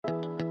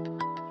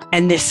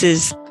And this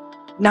is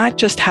not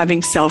just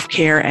having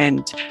self-care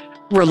and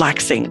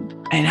relaxing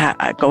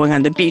and going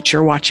on the beach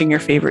or watching your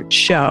favorite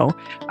show.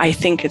 I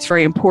think it's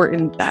very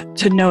important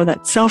to know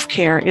that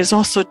self-care is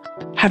also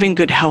having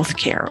good health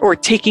care or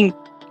taking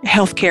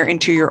healthcare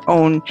into your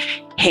own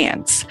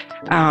hands,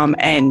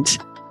 and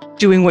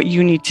doing what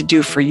you need to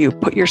do for you.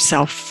 Put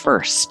yourself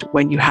first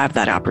when you have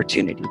that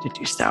opportunity to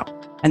do so.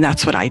 And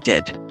that's what I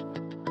did.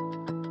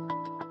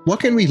 What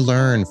can we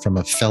learn from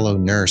a fellow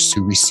nurse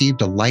who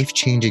received a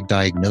life-changing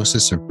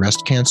diagnosis of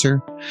breast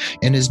cancer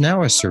and is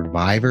now a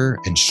survivor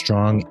and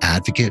strong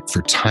advocate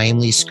for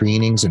timely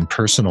screenings and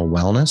personal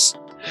wellness?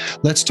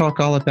 Let's talk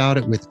all about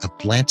it with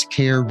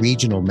Atlantacare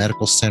Regional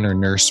Medical Center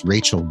nurse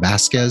Rachel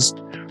Vasquez,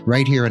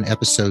 right here on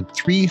episode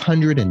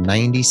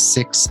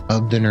 396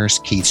 of The Nurse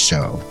Keith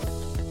Show.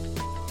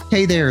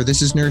 Hey there,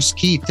 this is Nurse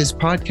Keith. This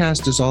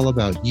podcast is all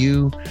about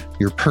you,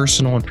 your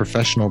personal and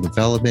professional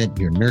development,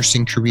 your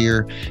nursing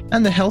career,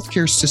 and the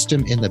healthcare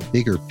system in the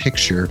bigger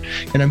picture.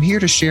 And I'm here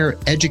to share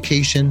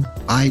education,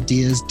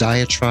 ideas,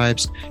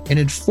 diatribes, and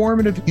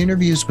informative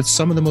interviews with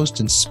some of the most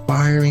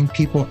inspiring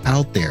people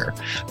out there.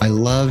 I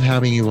love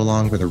having you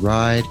along for the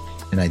ride,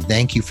 and I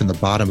thank you from the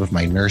bottom of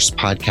my nurse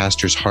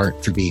podcaster's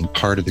heart for being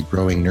part of the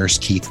growing Nurse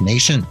Keith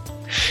Nation.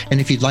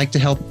 And if you'd like to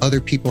help other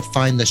people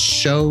find the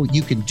show,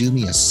 you can do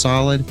me a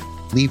solid.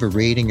 Leave a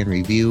rating and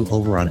review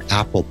over on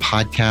Apple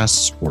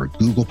Podcasts or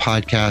Google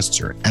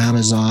Podcasts or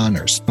Amazon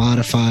or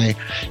Spotify,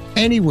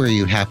 anywhere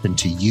you happen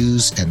to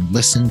use and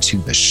listen to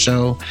the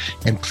show.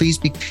 And please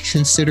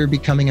consider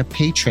becoming a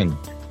patron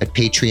at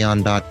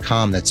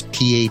patreon.com. That's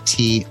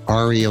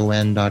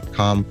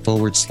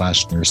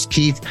patreon.com/Nurse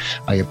Keith.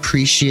 I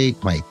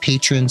appreciate my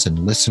patrons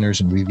and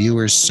listeners and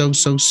reviewers so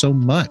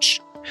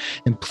much.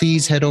 And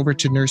please head over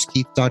to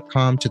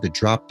nursekeith.com to the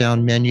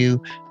drop-down menu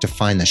to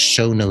find the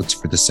show notes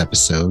for this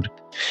episode.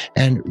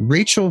 And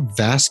Rachel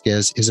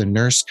Vasquez is a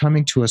nurse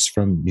coming to us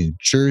from New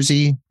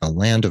Jersey, the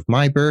land of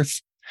my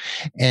birth.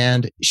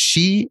 And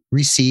she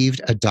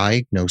received a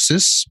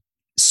diagnosis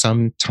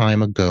some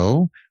time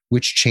ago,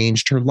 which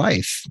changed her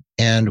life.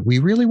 And we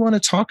really want to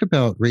talk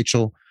about,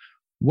 Rachel,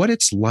 what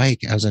it's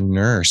like as a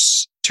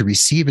nurse to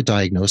receive a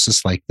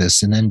diagnosis like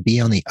this and then be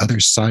on the other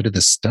side of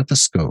the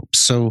stethoscope.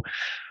 So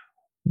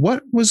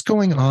what was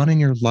going on in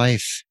your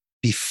life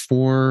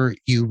before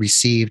you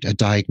received a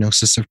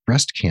diagnosis of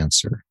breast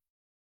cancer?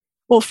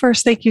 Well,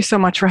 first, thank you so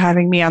much for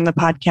having me on the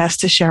podcast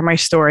to share my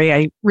story.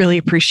 I really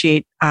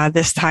appreciate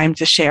this time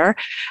to share.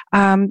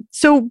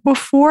 So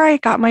before I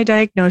got my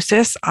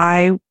diagnosis,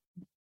 I'm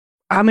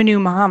a new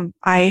mom.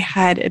 I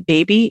had a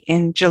baby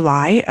in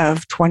July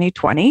of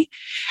 2020,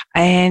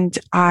 and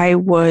I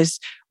was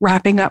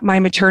wrapping up my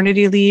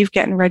maternity leave,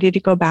 getting ready to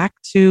go back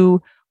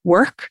to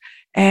work.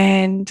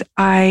 And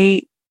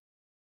I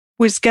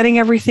was getting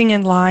everything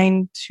in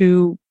line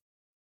to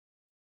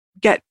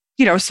get,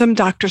 some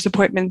doctor's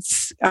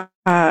appointments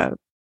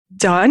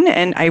done.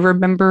 And I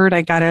remembered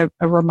I got a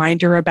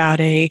reminder about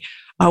a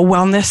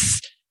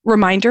wellness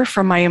reminder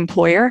from my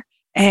employer.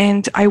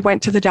 And I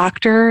went to the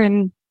doctor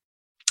and,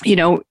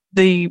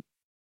 the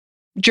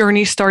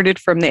journey started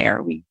from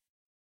there. We,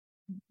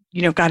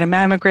 got a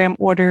mammogram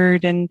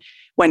ordered and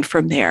went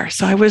from there.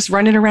 So I was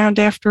running around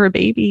after a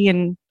baby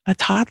and a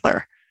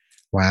toddler.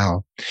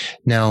 Wow.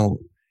 Now,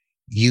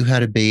 you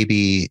had a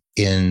baby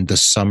in the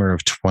summer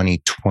of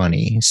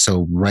 2020.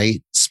 So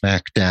right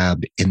smack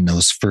dab in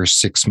those first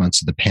 6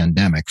 months of the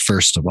pandemic,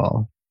 first of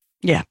all.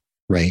 Yeah.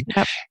 Right.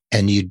 Yep.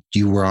 And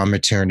you were on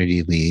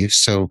maternity leave.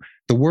 So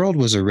the world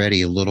was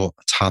already a little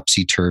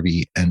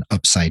topsy-turvy and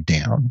upside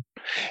down.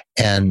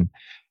 And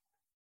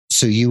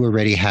so you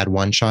already had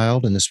one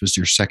child and this was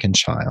your second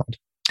child.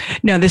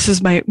 No, this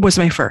was my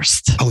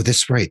first. Oh,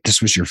 that's right.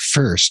 This was your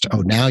first.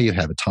 Oh, now you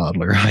have a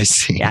toddler. I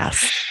see.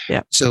 Yes.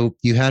 Yeah. So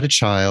you had a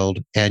child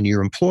and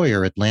your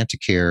employer,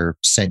 Atlantacare,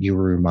 sent you a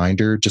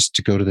reminder just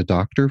to go to the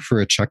doctor for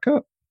a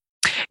checkup?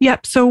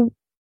 Yep. So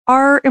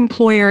our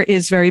employer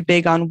is very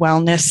big on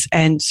wellness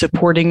and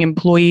supporting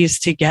employees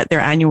to get their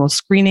annual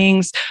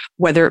screenings,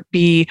 whether it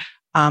be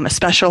a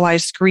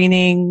specialized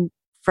screening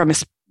from a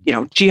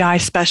GI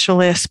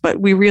specialist, but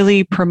we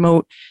really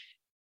promote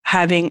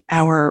having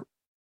our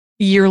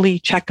yearly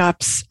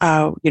checkups,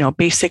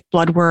 basic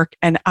blood work.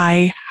 And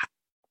I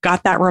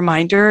got that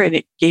reminder and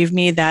it gave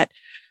me that,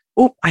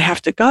 I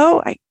have to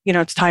go.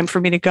 It's time for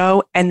me to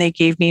go. And they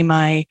gave me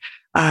my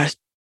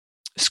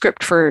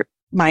script for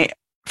my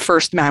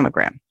first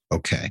mammogram.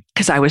 Okay.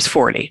 Because I was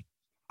 40.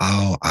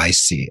 Oh, I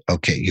see.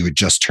 Okay. You had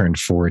just turned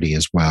 40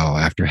 as well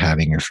after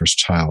having your first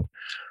child.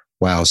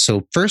 Wow.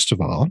 So first of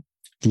all,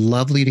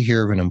 lovely to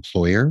hear of an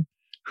employer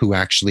who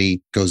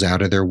actually goes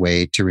out of their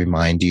way to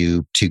remind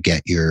you to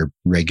get your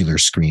regular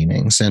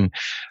screenings. And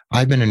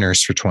I've been a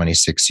nurse for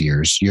 26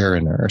 years. You're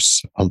a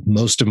nurse.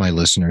 Most of my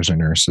listeners are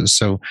nurses.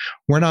 So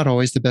we're not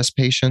always the best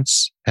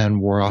patients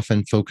and we're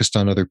often focused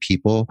on other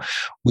people.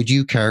 Would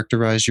you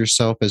characterize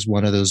yourself as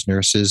one of those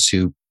nurses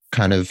who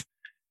kind of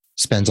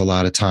spends a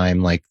lot of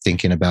time like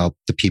thinking about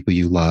the people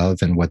you love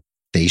and what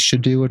they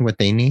should do and what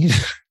they need?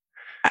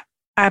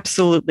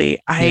 Absolutely.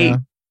 I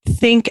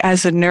think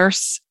as a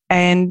nurse,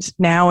 and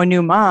now a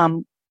new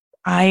mom,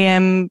 I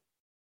am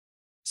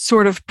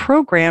sort of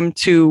programmed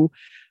to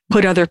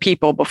put other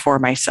people before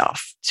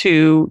myself,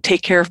 to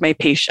take care of my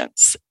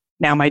patients,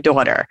 now my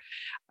daughter.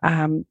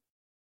 And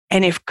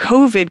if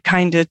COVID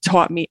kind of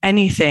taught me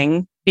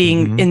anything,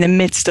 being in the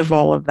midst of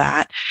all of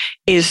that,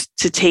 is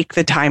to take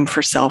the time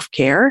for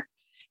self-care.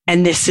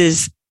 And this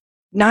is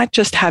not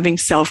just having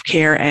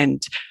self-care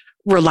and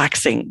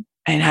relaxing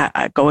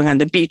and going on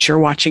the beach or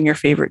watching your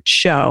favorite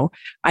show.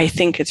 I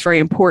think it's very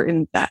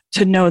important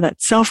to know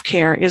that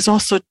self-care is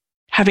also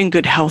having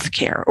good health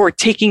care, or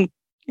taking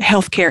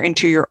healthcare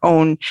into your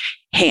own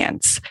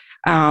hands,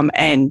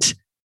 and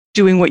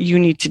doing what you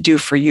need to do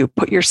for you.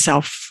 Put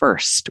yourself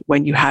first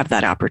when you have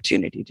that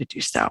opportunity to do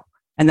so.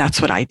 And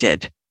that's what I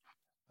did.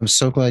 I'm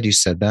so glad you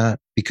said that,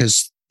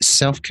 because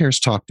self-care is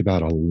talked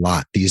about a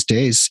lot these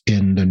days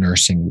in the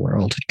nursing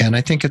world. And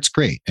I think it's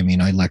great. I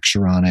mean, I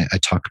lecture on it. I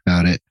talk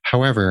about it.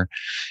 However,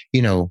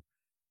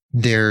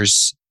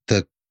 there's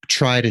the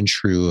tried and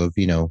true of,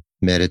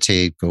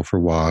 meditate, go for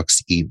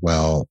walks, eat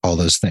well, all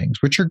those things,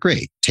 which are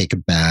great. Take a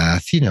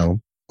bath,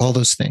 all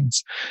those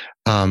things.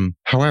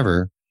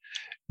 However,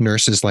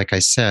 nurses, like I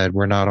said,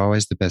 we're not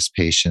always the best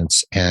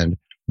patients, and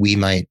we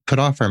might put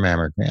off our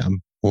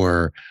mammogram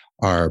or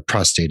our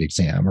prostate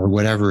exam or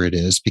whatever it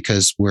is,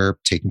 because we're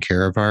taking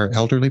care of our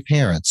elderly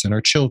parents and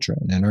our children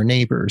and our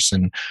neighbors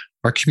and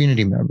our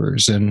community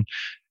members. And,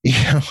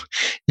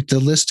 the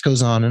list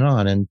goes on.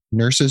 And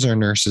nurses are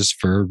nurses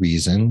for a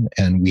reason.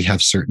 And we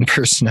have certain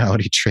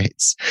personality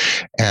traits.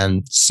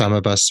 And some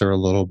of us are a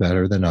little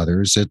better than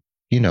others at,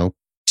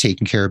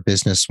 taking care of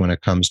business when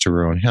it comes to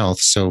our own health.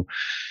 So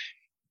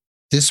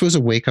this was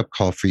a wake-up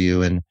call for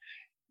you. And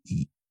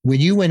when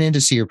you went in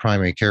to see your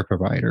primary care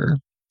provider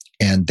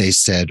and they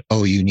said,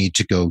 oh, you need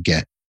to go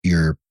get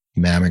your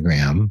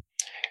mammogram,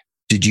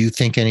 did you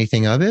think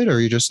anything of it? Or are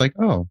you just like,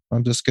 oh,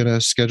 I'm just going to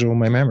schedule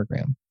my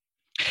mammogram?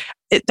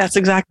 That's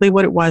exactly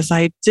what it was.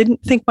 I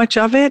didn't think much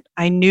of it.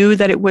 I knew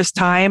that it was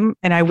time,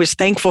 and I was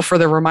thankful for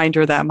the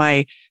reminder that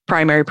my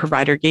primary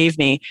provider gave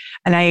me.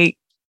 And I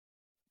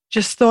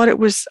just thought it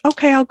was,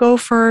 okay, I'll go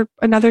for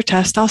another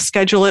test. I'll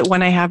schedule it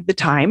when I have the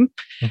time.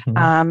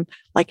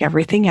 Like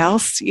everything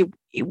else,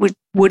 it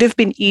would have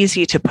been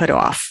easy to put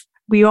off.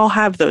 We all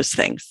have those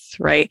things,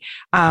 right?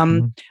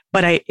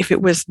 But if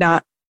it was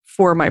not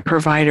for my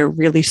provider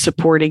really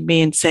supporting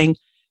me and saying,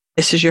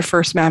 this is your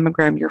first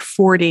mammogram, you're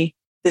 40,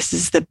 this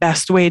is the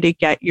best way to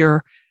get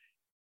your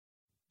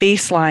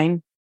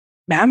baseline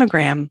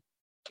mammogram,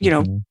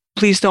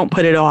 please don't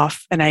put it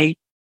off. And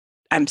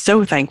I'm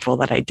so thankful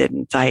that I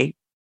didn't. I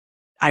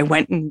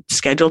went and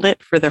scheduled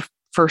it for the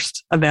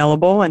first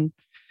available, and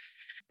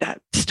that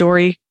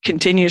story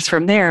continues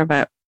from there.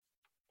 But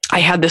I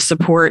had the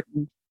support,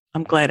 and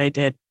I'm glad I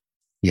did.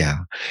 Yeah.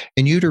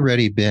 And you'd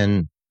already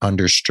been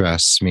under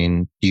stress. I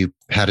mean, you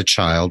had a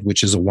child,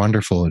 which is a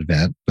wonderful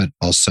event, but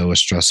also a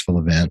stressful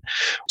event.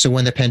 So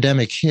when the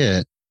pandemic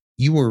hit,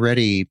 you were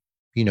ready,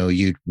 you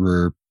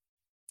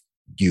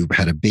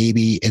had a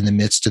baby in the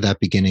midst of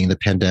that beginning of the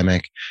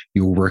pandemic.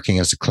 You were working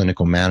as a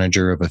clinical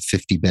manager of a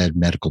 50-bed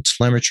medical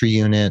telemetry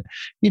unit.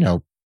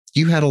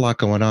 You had a lot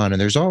going on, and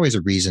there's always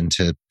a reason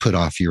to put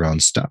off your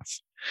own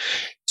stuff.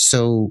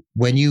 So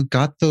when you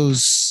got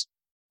those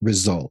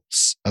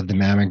results of the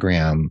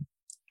mammogram,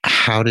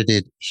 how did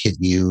it hit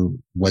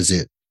you? Was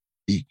it,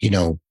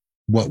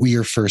 what were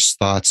your first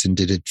thoughts? And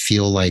did it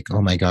feel like,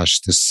 oh my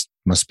gosh, this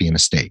must be a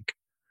mistake?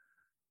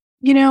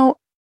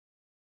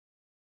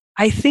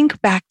 I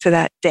think back to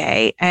that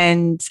day,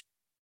 and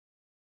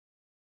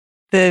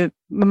the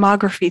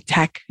mammography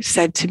tech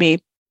said to me,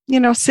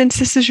 since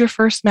this is your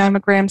first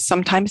mammogram,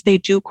 sometimes they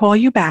do call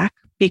you back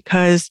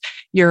because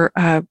you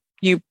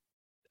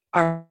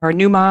are a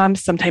new mom.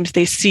 Sometimes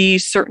they see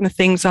certain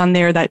things on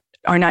there that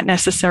are not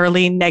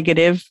necessarily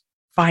negative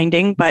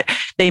finding, but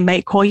they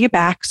might call you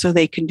back so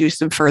they can do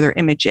some further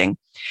imaging.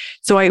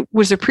 So I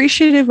was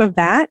appreciative of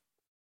that.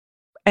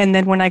 And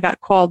then when I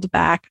got called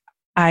back,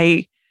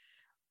 I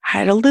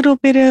had a little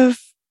bit of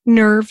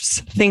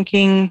nerves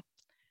thinking,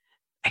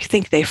 I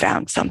think they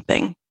found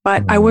something,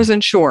 but I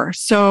wasn't sure.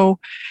 So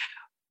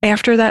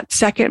after that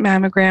second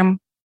mammogram,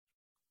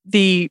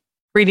 the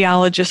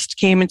radiologist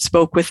came and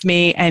spoke with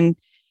me and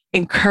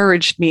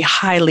encouraged me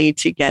highly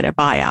to get a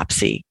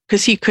biopsy,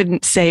 because he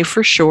couldn't say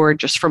for sure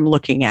just from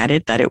looking at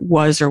it that it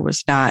was or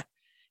was not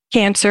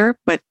cancer,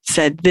 but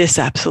said this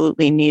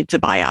absolutely needs a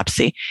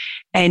biopsy.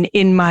 And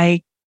in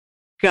my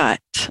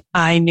gut,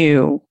 I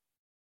knew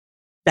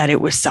that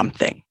it was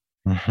something.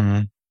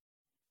 And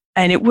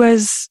it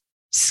was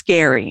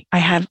scary. I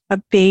have a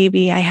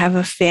baby, I have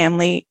a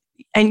family,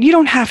 and you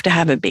don't have to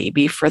have a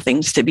baby for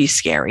things to be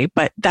scary,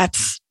 but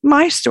that's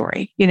my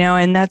story,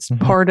 and that's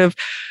part of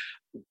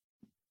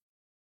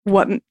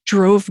what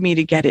drove me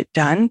to get it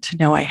done, to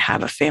know I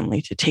have a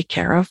family to take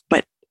care of.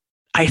 But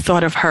I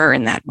thought of her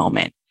in that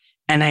moment,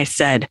 and I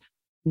said,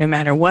 no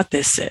matter what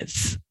this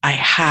is, I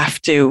have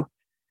to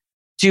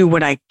do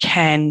what I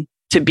can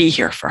to be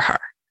here for her.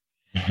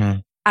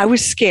 I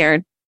was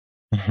scared,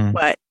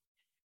 but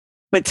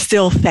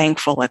still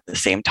thankful at the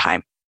same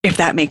time, if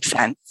that makes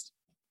sense.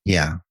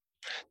 Yeah,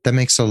 that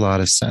makes a lot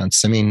of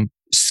sense. I mean,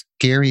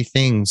 scary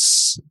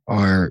things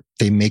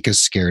they make us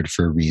scared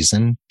for a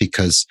reason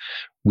because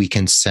we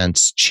can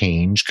sense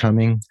change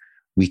coming.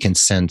 We can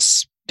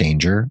sense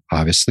danger,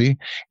 obviously,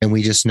 and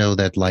we just know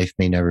that life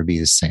may never be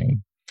the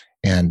same.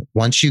 And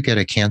once you get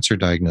a cancer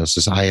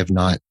diagnosis, I have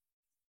not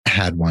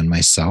had one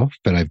myself,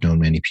 but I've known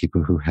many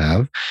people who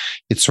have.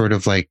 It's sort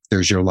of like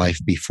there's your life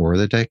before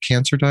the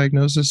cancer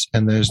diagnosis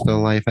and there's the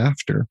life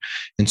after.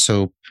 And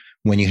so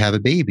when you have a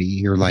baby,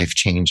 your life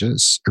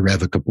changes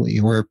irrevocably,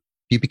 or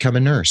you become a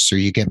nurse or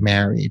you get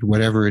married,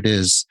 whatever it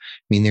is.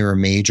 I mean, there are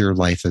major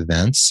life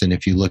events. And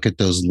if you look at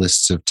those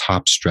lists of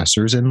top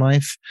stressors in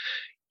life,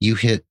 you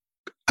hit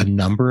a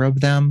number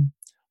of them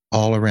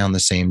all around the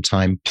same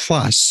time.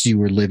 Plus, you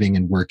were living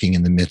and working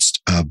in the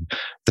midst of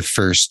the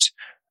first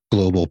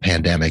global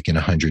pandemic in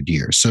 100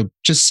 years. So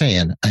just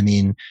saying, I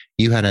mean,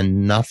 you had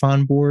enough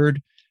on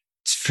board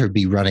to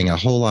be running a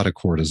whole lot of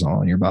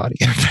cortisol in your body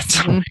at that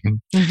time.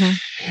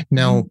 Mm-hmm.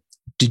 Now,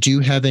 did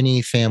you have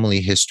any family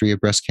history of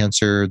breast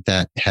cancer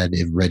that had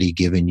already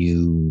given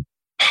you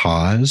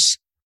pause?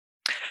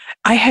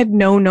 I had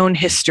no known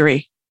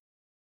history,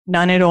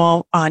 none at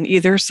all on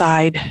either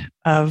side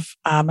of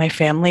my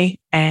family.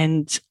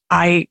 And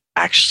I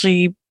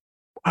actually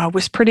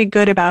was pretty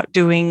good about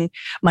doing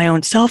my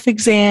own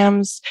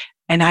self-exams,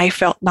 and I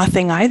felt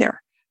nothing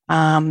either.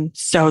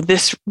 So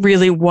this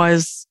really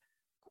was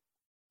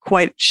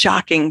quite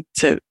shocking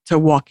to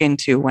walk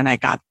into when I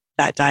got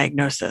that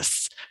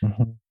diagnosis.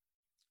 Mm-hmm.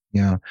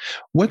 Yeah.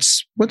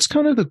 What's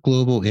kind of the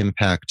global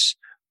impact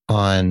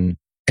on,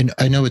 and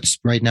I know it's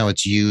right now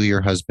it's you,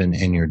 your husband,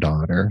 and your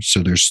daughter.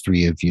 So there's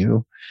 3 of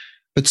you,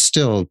 but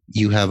still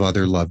you have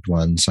other loved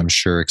ones, I'm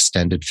sure,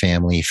 extended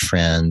family,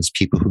 friends,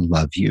 people who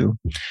love you.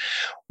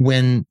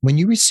 When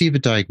you receive a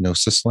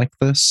diagnosis like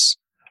this,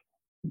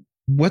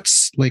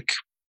 what's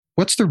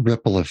the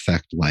ripple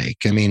effect like?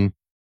 I mean,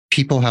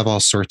 people have all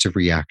sorts of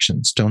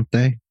reactions, don't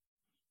they?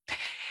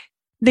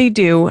 They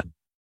do.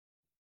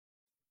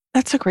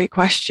 That's a great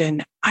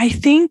question. I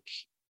think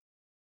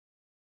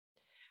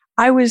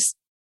I was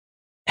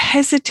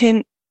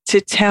hesitant to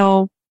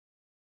tell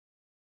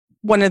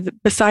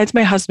besides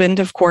my husband,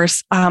 of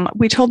course.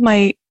 We told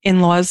my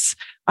in-laws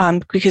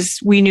because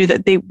we knew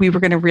that we were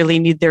going to really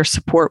need their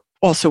support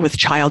also with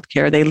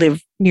childcare. They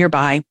live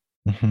nearby.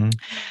 Mm-hmm.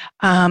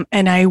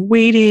 And I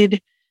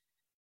waited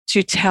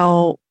to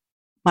tell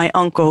my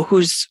uncle,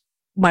 who's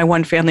my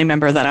one family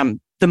member that I'm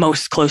the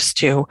most close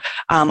to.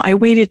 I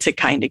waited to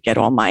kind of get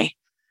all my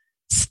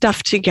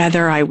stuff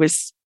together. I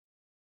was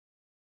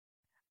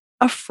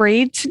not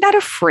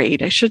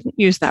afraid. I shouldn't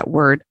use that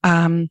word.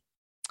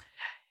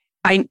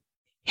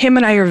 Him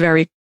and I are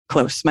very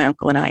close, my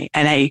uncle and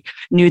I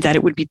knew that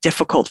it would be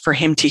difficult for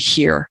him to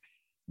hear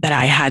that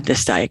I had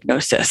this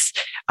diagnosis.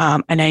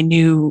 And I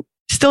knew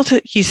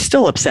he's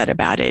still upset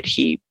about it.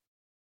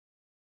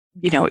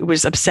 It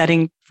was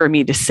upsetting for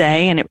me to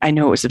say, and I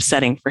know it was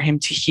upsetting for him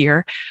to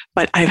hear,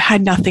 but I've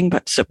had nothing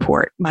but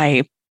support.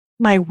 My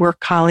work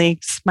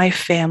colleagues, my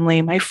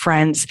family, my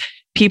friends,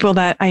 people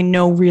that I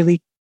know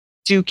really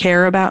do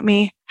care about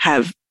me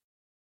have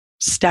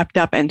stepped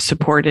up and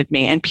supported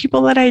me. And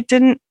people that I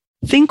didn't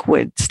think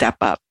would step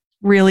up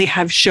really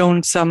have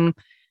shown some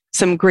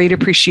great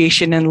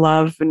appreciation and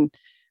love and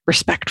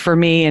respect for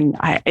me. And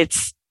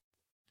it's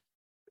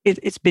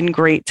been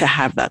great to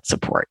have that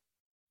support.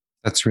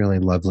 That's really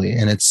lovely.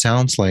 And it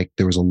sounds like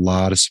there was a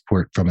lot of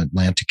support from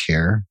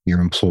Atlanticare, your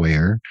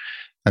employer.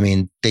 I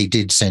mean, they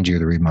did send you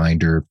the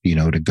reminder,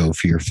 to go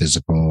for your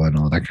physical and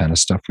all that kind of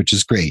stuff, which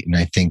is great. And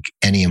I think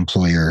every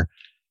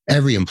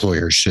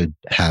employer should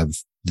have,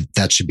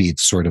 that should be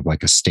sort of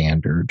like a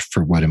standard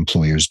for what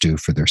employers do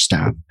for their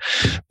staff.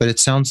 But it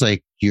sounds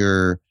like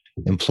your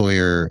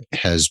employer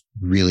has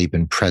really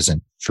been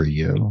present for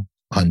you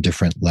on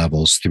different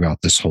levels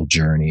throughout this whole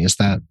journey. Is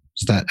that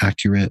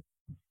accurate?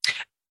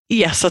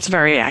 Yes, that's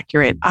very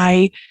accurate.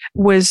 I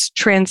was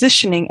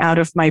transitioning out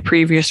of my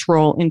previous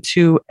role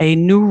into a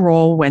new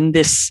role when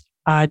this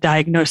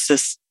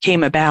diagnosis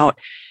came about.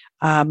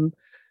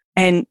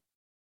 And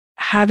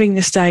having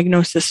this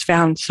diagnosis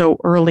found so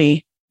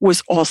early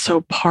was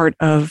also part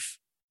of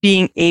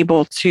being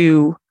able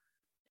to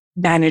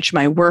manage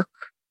my work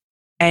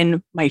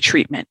and my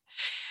treatment.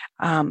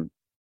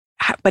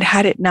 But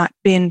had it not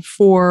been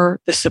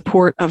for the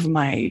support of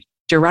my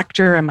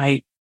director and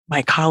my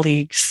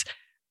colleagues,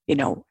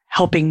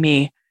 helping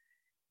me,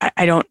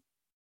 I don't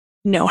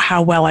know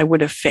how well I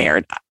would have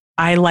fared.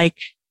 I like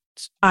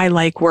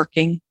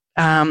working.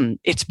 It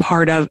is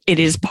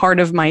part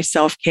of my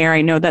self-care.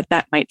 I know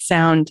that might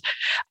sound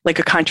like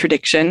a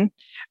contradiction,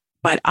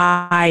 but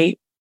I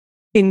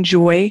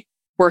enjoy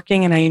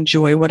working and I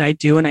enjoy what I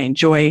do and I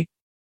enjoy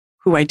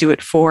who I do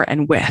it for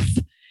and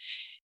with.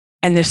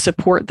 And the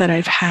support that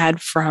I've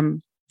had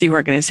from the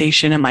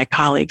organization and my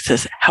colleagues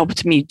has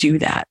helped me do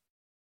that.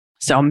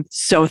 So I'm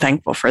so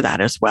thankful for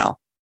that as well.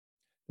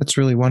 That's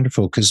really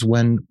wonderful, because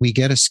when we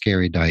get a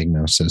scary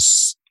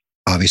diagnosis,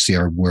 obviously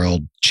our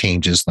world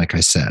changes. Like I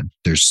said,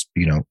 there's,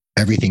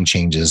 everything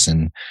changes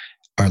and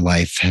our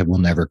life will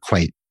never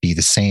quite be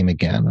the same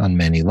again on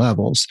many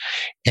levels.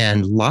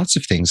 And lots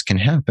of things can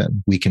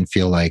happen. We can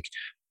feel like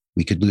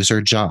we could lose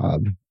our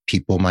job.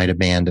 People might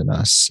abandon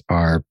us.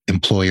 Our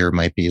employer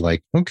might be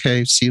like,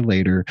 okay, see you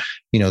later.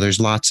 There's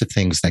lots of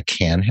things that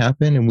can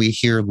happen. And we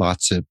hear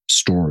lots of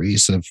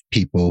stories of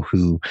people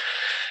who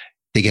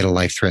they get a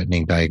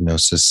life-threatening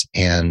diagnosis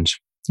and,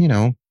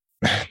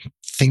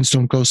 things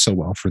don't go so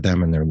well for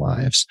them in their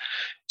lives.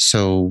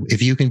 So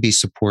if you can be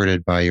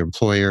supported by your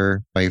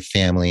employer, by your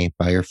family,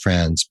 by your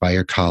friends, by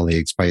your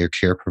colleagues, by your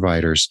care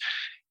providers,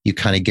 you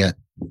kind of get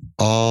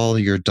all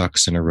your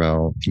ducks in a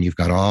row and you've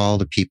got all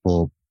the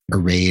people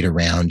arrayed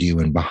around you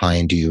and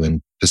behind you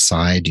and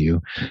beside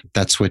you.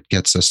 That's what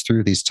gets us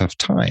through these tough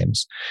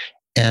times.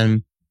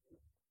 And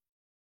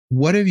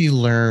what have you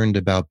learned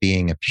about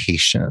being a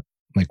patient?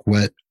 Like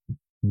what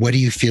do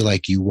you feel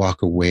like you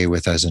walk away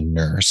with as a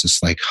nurse?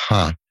 It's like,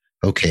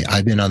 okay,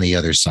 I've been on the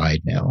other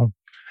side now.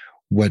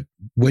 What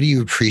do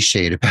you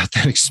appreciate about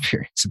that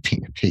experience of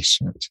being a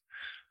patient?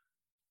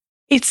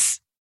 It's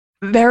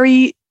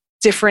very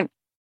different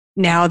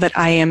now that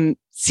I am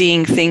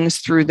seeing things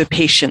through the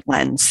patient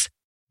lens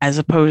as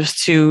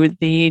opposed to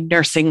the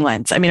nursing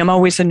lens. I mean, I'm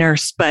always a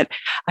nurse, but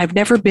I've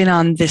never been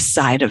on this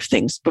side of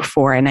things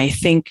before. And I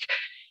think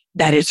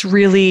that it's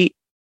really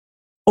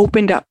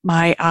opened up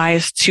my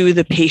eyes to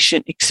the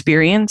patient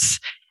experience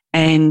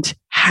and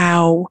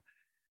how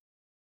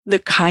the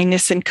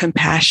kindness and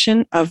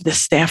compassion of the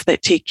staff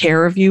that take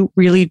care of you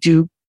really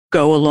do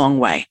go a long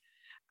way.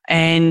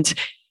 And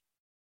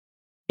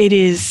it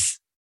is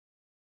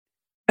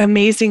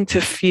amazing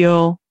to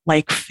feel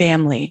like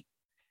family.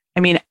 I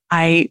mean,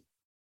 I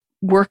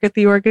work at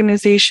the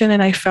organization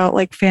and I felt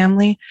like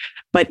family,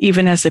 but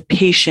even as a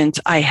patient,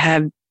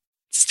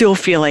 still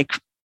feel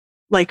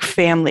like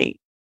family.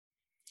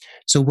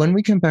 So when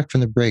we come back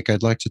from the break,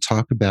 I'd like to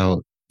talk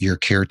about your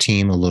care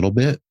team a little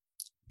bit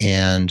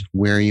and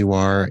where you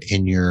are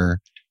in your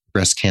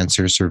breast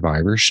cancer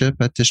survivorship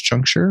at this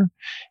juncture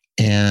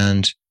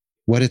and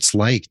what it's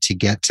like to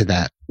get to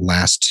that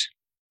last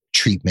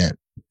treatment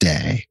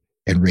day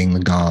and ring the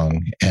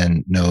gong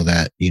and know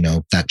that,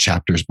 that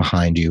chapter's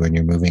behind you and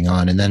you're moving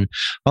on. And then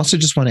also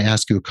just want to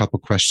ask you a couple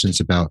questions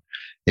about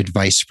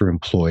advice for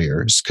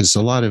employers, because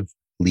a lot of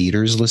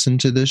leaders listen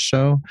to this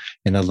show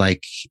and I'd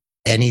like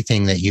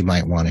anything that you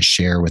might want to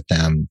share with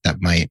them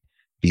that might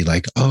be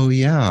like, oh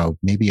yeah,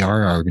 maybe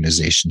our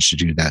organization should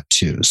do that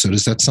too. So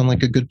does that sound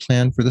like a good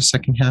plan for the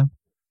second half?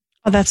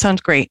 Oh, that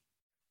sounds great.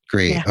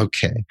 Great. Yeah.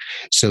 Okay.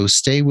 So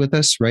stay with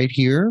us right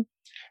here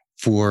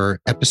for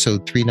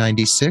episode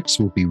 396.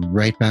 We'll be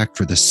right back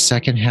for the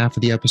second half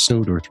of the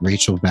episode with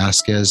Rachel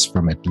Vasquez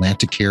from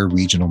Atlanticare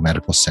Regional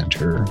Medical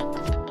Center.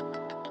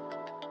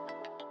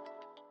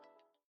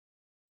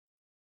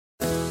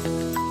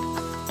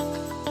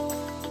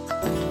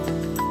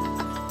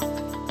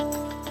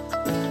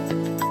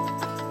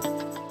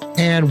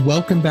 And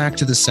welcome back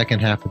to the second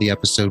half of the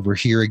episode. We're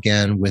here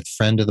again with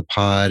friend of the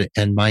pod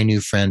and my new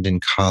friend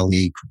and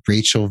colleague,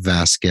 Rachel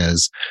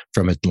Vasquez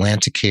from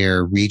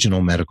Atlanticare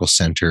Regional Medical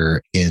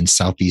Center in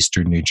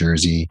southeastern New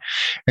Jersey.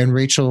 And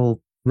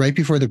Rachel, right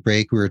before the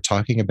break, we were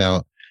talking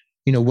about,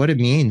 what it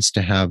means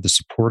to have the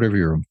support of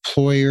your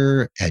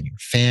employer and your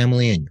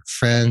family and your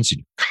friends and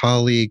your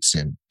colleagues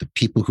and the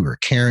people who are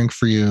caring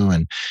for you.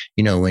 And,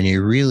 when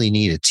you really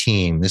need a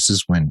team, this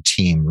is when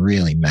team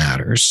really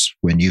matters,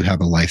 when you have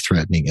a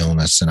life-threatening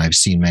illness. And I've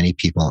seen many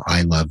people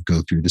I love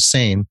go through the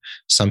same.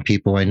 Some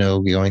people I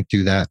know going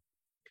through that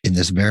in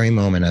this very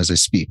moment as I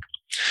speak.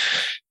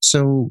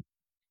 So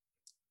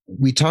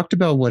we talked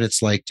about what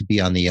it's like to be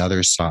on the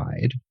other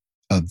side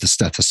of the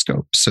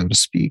stethoscope, so to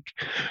speak.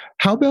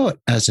 How about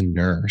as a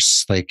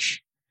nurse? Like,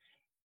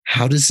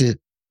 how does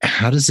it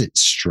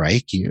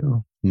strike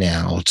you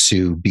now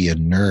to be a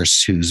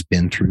nurse who's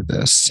been through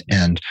this?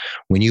 And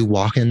when you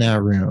walk in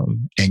that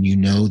room and you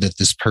know that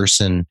this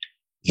person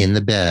in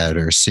the bed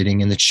or sitting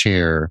in the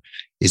chair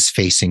is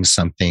facing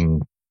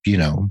something,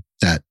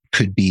 that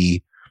could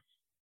be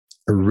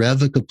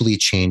irrevocably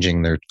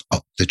changing the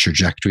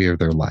trajectory of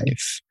their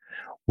life.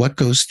 What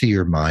goes through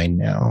your mind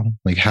now?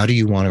 Like, how do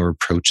you want to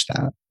approach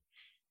that?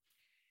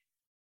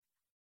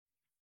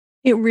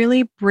 It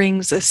really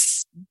brings a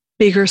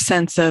bigger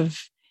sense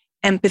of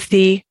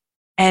empathy.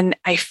 And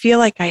I feel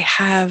like I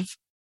have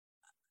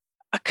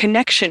a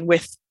connection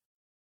with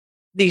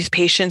these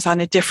patients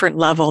on a different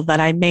level that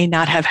I may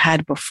not have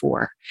had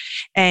before.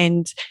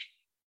 And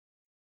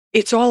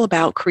it's all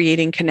about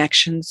creating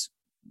connections,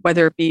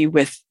 whether it be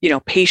with,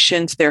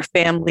 patients, their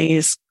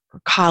families, or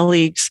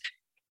colleagues,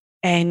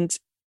 and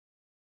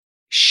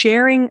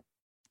sharing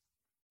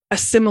a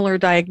similar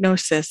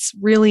diagnosis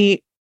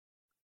really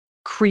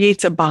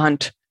creates a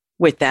bond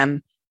with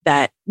them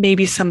that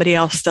maybe somebody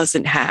else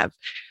doesn't have.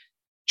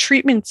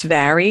 Treatments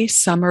vary.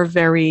 Some are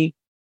very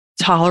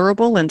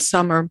tolerable and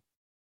some are a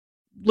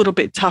little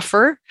bit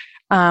tougher.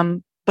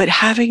 But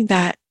having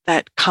that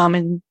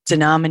common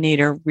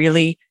denominator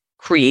really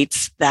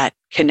creates that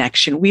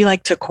connection. We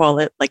like to call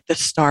it like the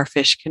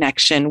starfish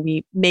connection.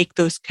 We make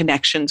those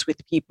connections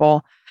with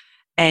people,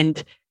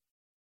 and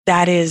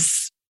that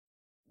is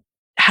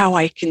how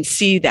I can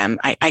see them.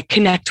 I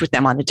connect with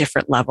them on a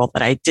different level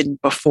that I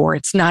didn't before.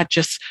 It's not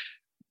just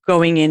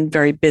going in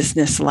very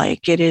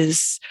business-like.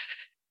 It's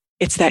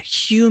that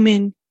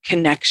human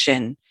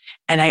connection.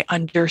 And I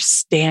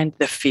understand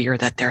the fear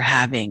that they're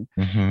having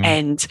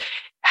and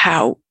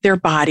how their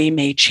body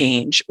may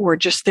change or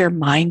just their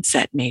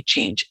mindset may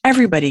change.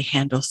 Everybody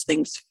handles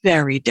things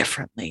very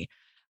differently.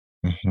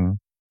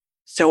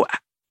 So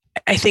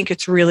I think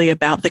it's really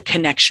about the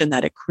connection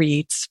that it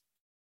creates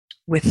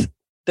with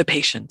the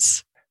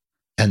patients.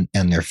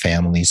 And their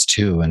families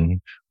too. And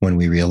when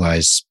we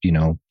realize,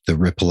 the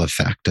ripple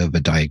effect of a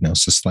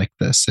diagnosis like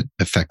this, it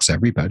affects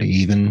everybody.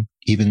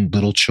 Even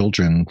little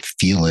children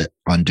feel it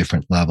on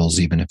different levels,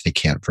 even if they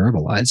can't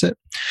verbalize it.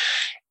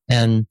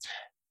 And,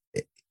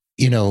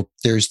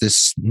 there's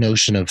this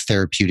notion of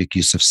therapeutic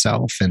use of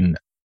self. And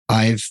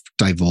I've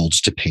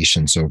divulged to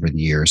patients over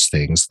the years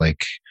things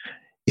like,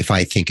 if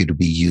I think it would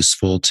be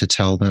useful to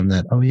tell them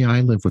that, oh yeah, I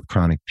live with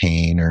chronic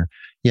pain, or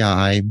yeah,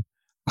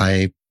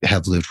 I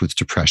have lived with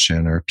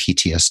depression or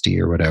PTSD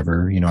or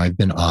whatever. I've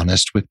been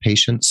honest with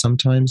patients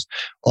sometimes,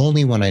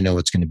 only when I know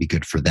it's going to be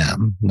good for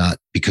them, not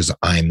because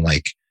I'm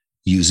like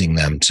using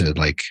them to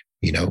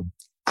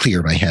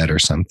clear my head or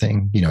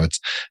something. It's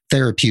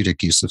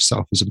therapeutic use of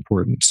self is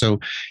important. So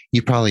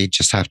you probably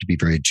just have to be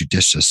very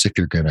judicious if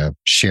you're going to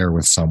share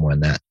with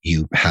someone that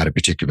you had a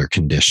particular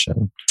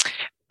condition.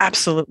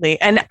 Absolutely.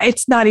 And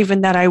it's not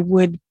even that I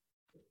would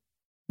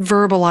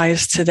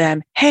verbalize to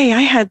them, hey,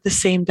 I had the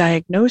same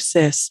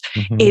diagnosis.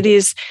 It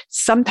is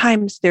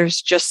sometimes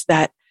there's just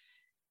that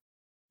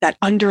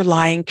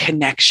underlying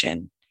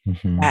connection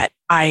that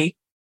I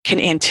can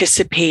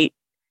anticipate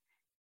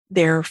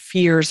their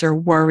fears or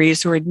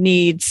worries or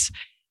needs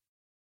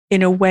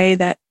in a way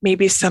that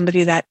maybe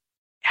somebody that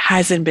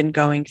hasn't been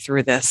going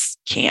through this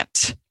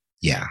can't.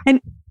 Yeah.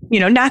 And,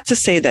 not to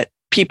say that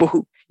people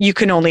who you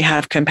can only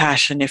have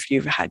compassion if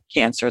you've had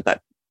cancer,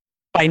 that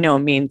by no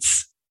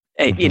means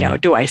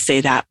do I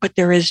say that? But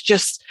there is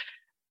just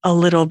a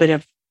little bit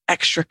of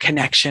extra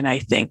connection, I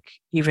think,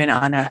 even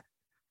on a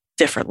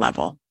different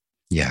level.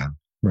 Yeah,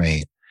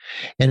 right.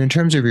 And in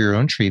terms of your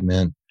own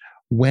treatment,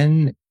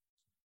 when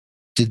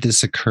did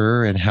this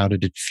occur and how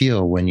did it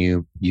feel when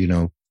you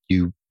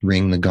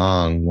ring the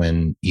gong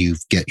when you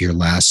get your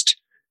last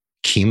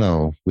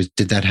chemo?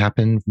 Did that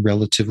happen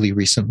relatively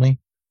recently?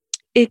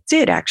 It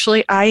did,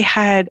 actually. I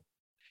had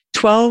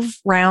 12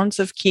 rounds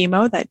of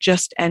chemo that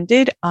just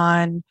ended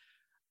on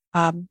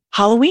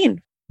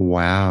Halloween.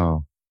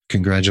 Wow.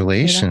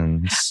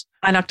 Congratulations.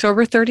 On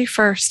October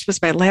 31st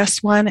was my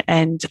last one.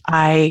 And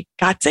I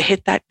got to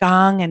hit that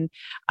gong and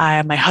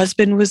my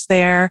husband was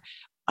there.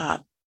 A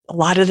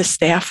lot of the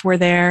staff were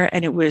there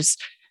and it was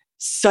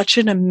such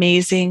an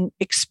amazing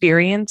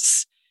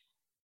experience.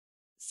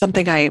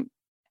 Something I'm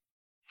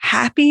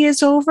happy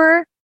is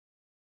over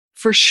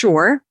for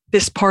sure.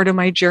 This part of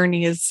my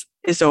journey is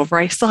over.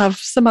 I still have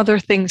some other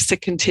things to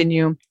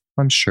continue.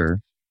 I'm sure.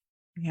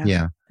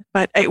 Yeah.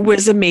 But it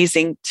was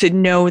amazing to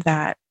know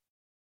that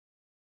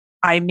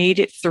I made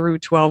it through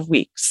 12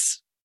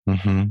 weeks.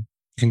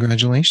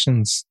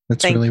 Congratulations.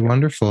 That's really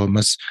wonderful. It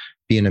must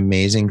be an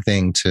amazing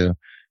thing to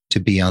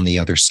be on the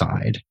other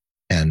side.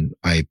 And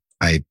I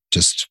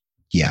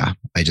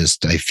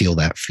feel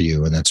that for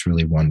you. And that's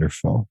really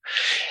wonderful.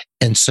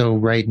 And so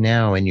right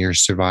now in your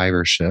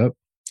survivorship,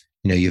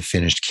 you've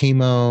finished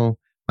chemo.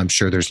 I'm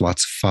sure there's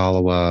lots of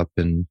follow-up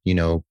and,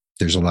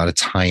 there's a lot of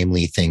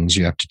timely things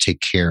you have to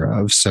take care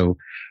of. So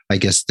I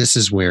guess this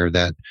is where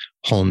that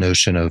whole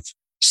notion of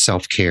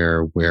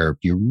self-care, where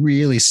you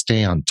really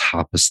stay on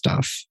top of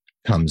stuff,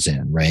 comes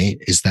in, right?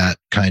 Is that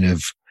kind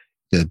of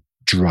the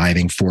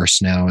driving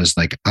force now, is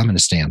like, I'm going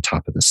to stay on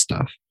top of this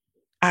stuff?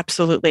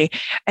 Absolutely.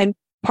 And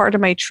part of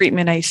my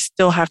treatment, I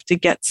still have to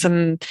get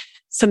some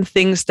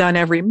things done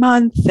every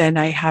month, and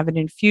I have an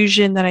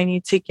infusion that I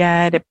need to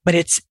get, but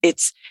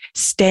it's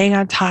staying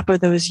on top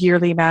of those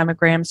yearly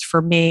mammograms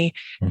for me,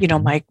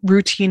 my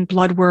routine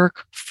blood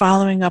work,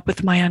 following up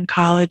with my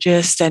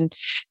oncologist and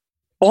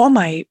all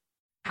my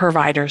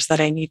providers that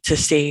I need to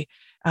see.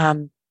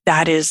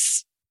 That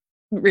is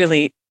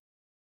really,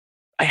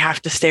 I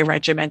have to stay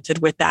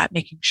regimented with that,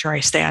 making sure I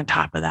stay on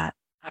top of that.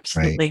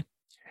 Absolutely. Right.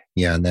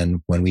 Yeah. And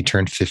then when we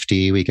turn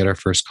 50, we get our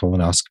first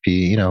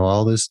colonoscopy,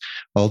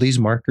 all these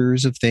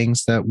markers of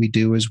things that we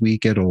do as we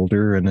get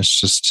older. And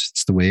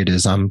it's the way it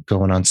is. I'm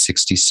going on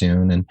 60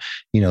 soon. And,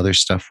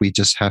 there's stuff we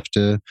just have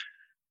to,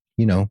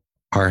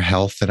 our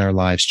health and our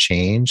lives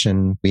change,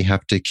 and we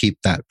have to keep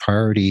that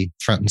priority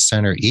front and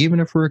center, even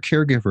if we're a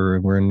caregiver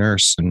and we're a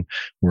nurse and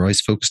we're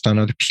always focused on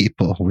other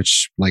people,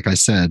 which, like I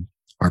said,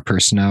 our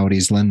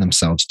personalities lend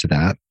themselves to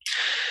that.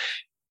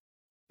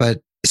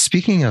 But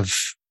speaking of,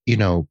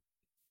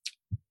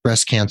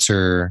 breast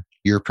cancer,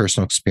 your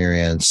personal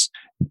experience,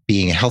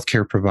 being a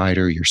healthcare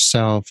provider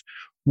yourself,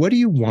 what do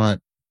you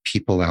want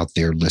people out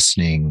there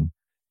listening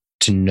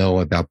to know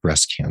about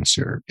breast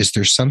cancer? Is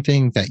there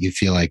something that you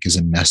feel like is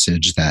a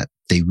message that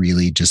they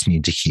really just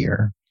need to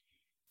hear?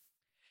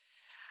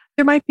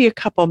 There might be a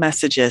couple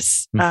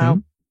messages.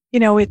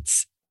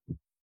 It's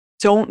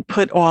don't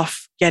put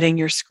off getting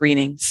your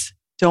screenings.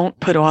 don't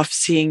put off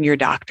seeing your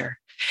doctor.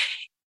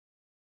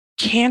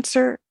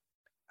 Cancer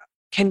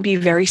can be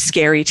very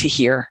scary to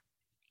hear.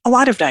 A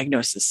lot of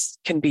diagnoses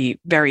can be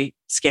very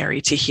scary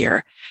to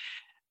hear,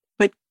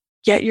 but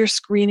get your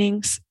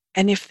screenings.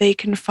 And if they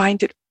can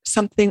find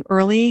something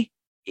early,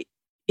 it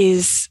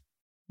is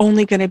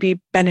only going to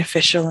be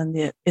beneficial in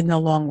the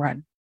long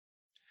run.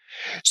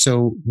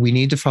 So we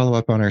need to follow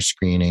up on our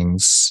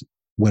screenings.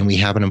 When we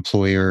have an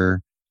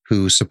employer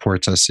who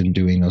supports us in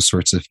doing those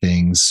sorts of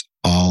things,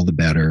 all the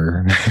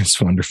better.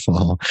 It's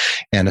wonderful.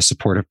 And a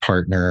supportive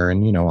partner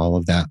and, all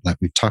of that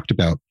we've talked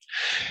about.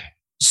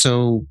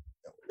 So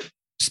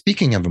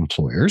speaking of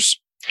employers,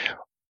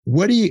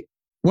 what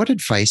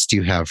advice do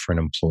you have for an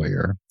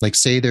employer? Like,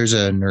 say there's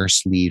a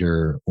nurse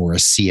leader or a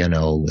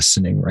CNO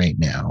listening right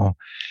now.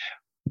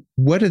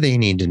 What do they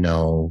need to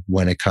know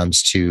when it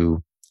comes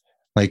to,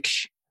 like,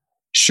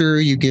 sure,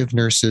 you give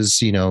nurses,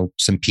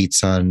 some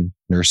pizza on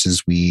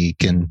Nurses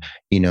Week and,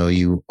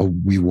 you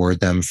reward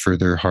them for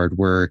their hard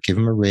work, give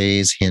them a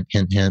raise, hint,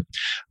 hint, hint.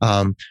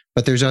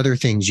 But there's other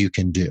things you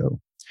can do.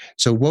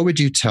 So what would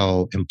you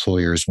tell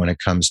employers when it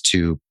comes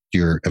to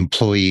your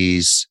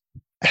employees'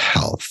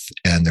 health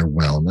and their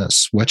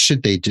wellness? What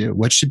should they do?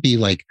 What should be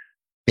like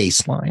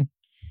baseline?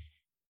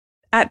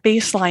 At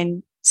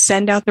baseline,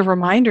 send out the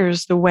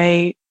reminders the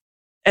way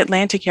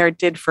Atlanticare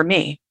did for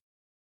me.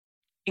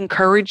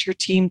 Encourage your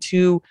team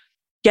to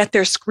get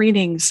their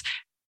screenings.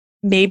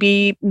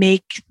 Maybe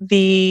make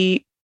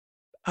the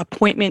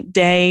appointment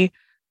day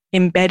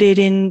embedded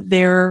in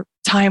their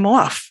time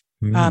off,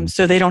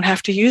 so they don't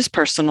have to use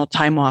personal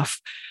time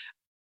off.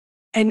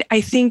 And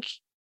I think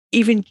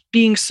even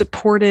being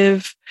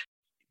supportive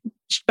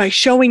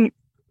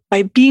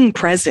by being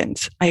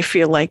present, I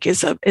feel like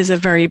is a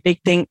very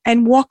big thing.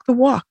 And walk the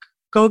walk.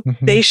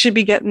 They should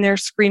be getting their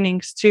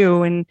screenings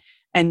too,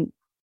 and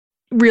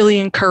really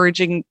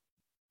encouraging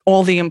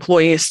all the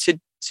employees to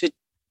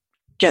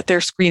get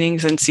their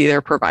screenings and see their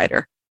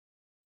provider.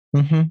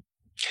 Mm-hmm.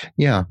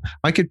 Yeah.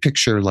 I could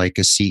picture like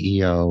a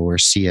CEO or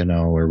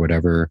CNO or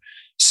whatever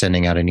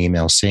sending out an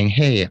email saying,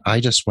 hey, I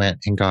just went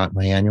and got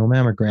my annual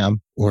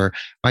mammogram, or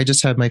I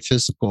just had my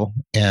physical,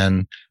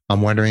 and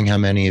I'm wondering how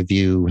many of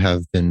you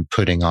have been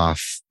putting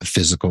off a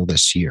physical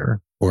this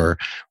year, or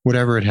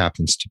whatever it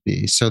happens to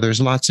be. So there's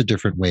lots of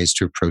different ways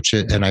to approach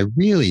it. And I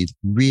really,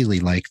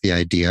 really like the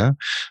idea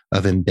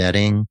of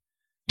embedding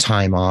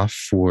time off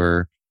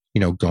for,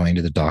 going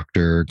to the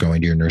doctor,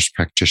 going to your nurse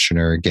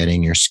practitioner,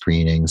 getting your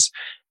screenings,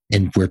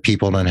 and where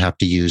people don't have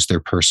to use their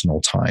personal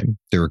time,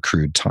 their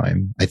accrued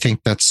time. I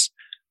think that's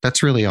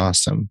really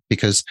awesome,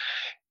 because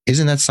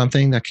isn't that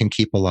something that can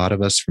keep a lot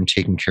of us from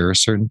taking care of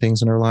certain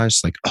things in our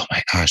lives? Like, oh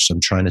my gosh, I'm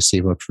trying to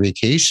save up for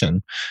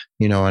vacation,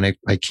 and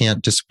I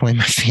can't disappoint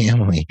my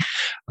family.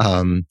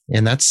 And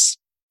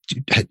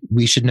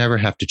we should never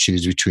have to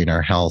choose between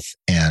our health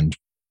and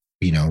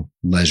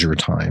leisure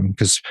time,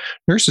 because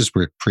nurses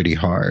work pretty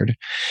hard.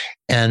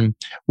 And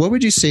what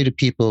would you say to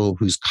people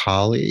whose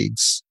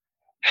colleagues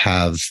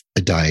have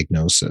a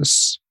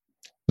diagnosis?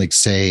 Like,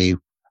 say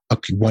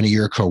one of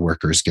your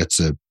coworkers gets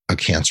a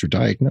cancer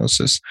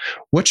diagnosis.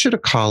 What should a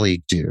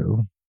colleague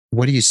do?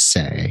 What do you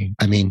say?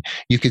 I mean,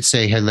 you could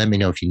say, hey, let me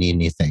know if you need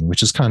anything,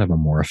 which is kind of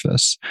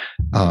amorphous.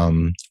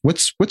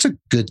 What's a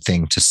good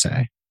thing to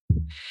say?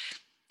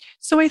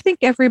 So I think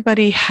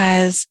everybody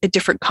has a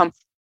different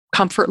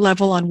comfort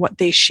level on what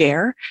they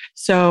share.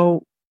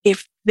 So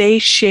if they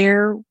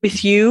share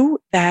with you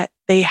that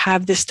they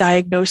have this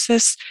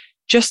diagnosis,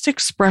 just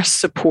express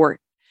support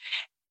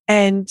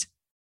and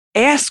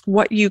ask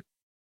what you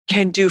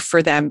can do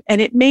for them.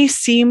 And it may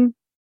seem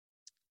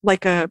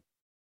like a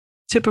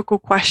typical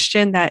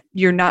question that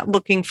you're not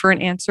looking for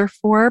an answer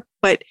for,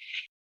 but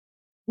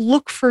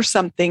look for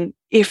something.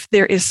 If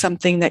there is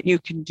something that you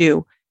can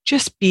do,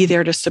 just be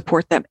there to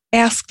support them.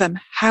 Ask them,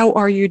 how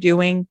are you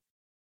doing?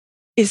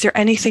 Is there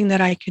anything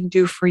that I can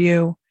do for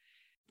you?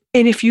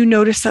 And if you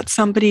notice that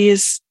somebody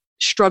is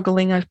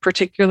struggling a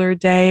particular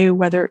day,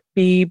 whether it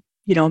be,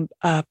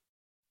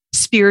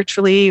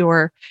 spiritually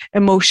or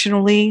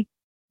emotionally,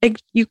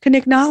 you can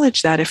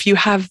acknowledge that if you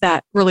have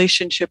that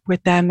relationship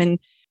with them, and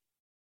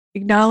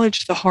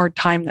acknowledge the hard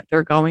time that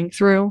they're going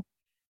through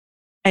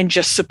and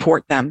just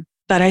support them.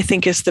 That I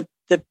think is the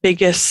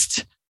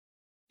biggest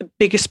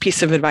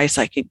piece of advice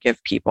I could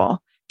give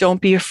people. Don't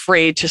be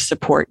afraid to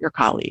support your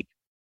colleague.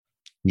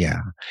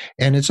 Yeah.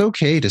 And it's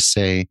okay to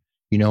say,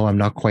 I'm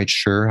not quite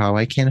sure how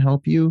I can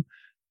help you,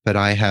 but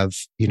I have,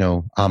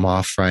 I'm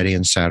off Friday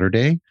and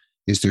Saturday.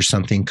 Is there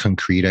something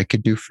concrete I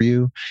could do for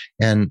you?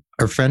 And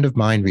a friend of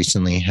mine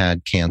recently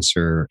had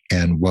cancer.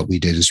 And what we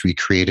did is we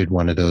created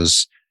one of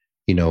those,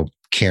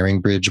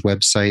 CaringBridge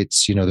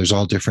websites. There's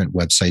all different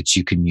websites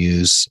you can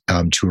use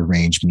to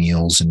arrange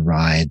meals and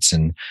rides,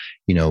 and,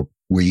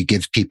 where you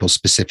give people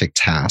specific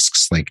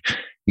tasks, like,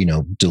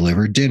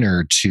 deliver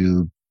dinner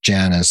to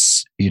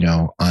Janice,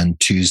 on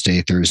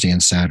Tuesday, Thursday,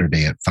 and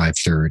Saturday at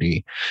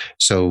 5:30.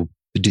 So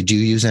did you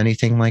use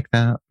anything like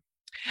that?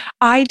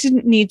 I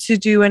didn't need to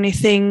do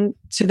anything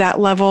to that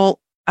level.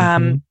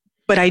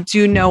 But I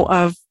do know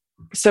of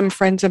some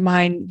friends of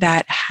mine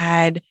that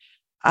had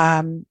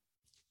had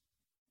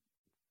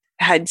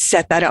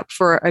set that up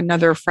for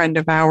another friend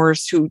of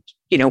ours who,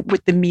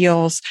 with the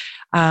meals,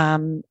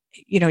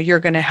 you're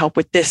going to help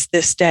with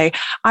this day.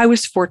 I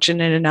was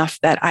fortunate enough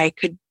that I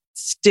could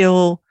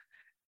still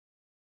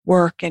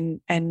work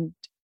and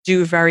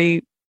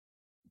do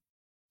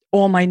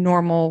all my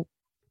normal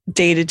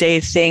day-to-day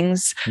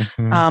things.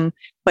 Mm-hmm.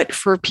 But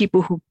for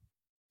people who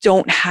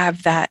don't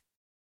have that,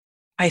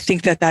 I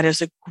think that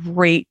is a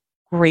great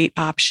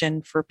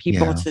option for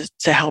people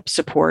to help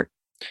support.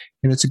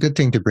 And it's a good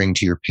thing to bring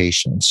to your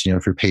patients.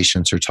 If your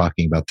patients are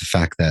talking about the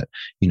fact that,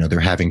 they're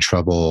having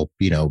trouble,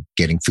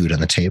 getting food on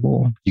the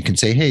table, you can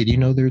say, hey,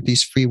 there are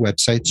these free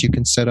websites you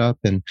can set up.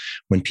 And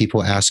when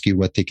people ask you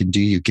what they can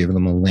do, you give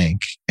them a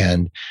link.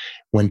 And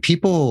when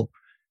people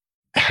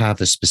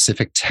have a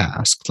specific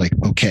task, like,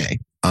 okay,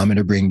 I'm going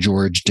to bring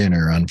George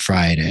dinner on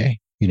Friday,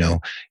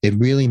 it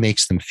really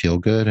makes them feel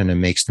good. And it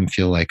makes them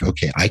feel like,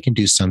 okay, I can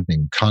do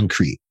something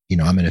concrete.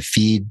 I'm going to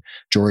feed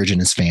George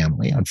and his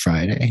family on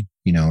Friday,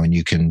 and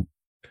you can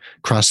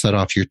cross that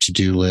off your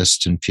to-do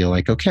list and feel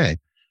like, okay,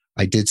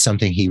 I did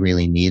something he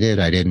really needed.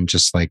 I didn't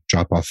just like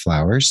drop off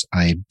flowers.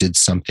 I did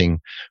something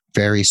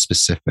very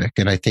specific.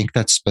 And I think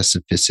that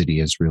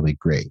specificity is really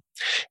great.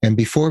 And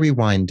before we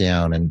wind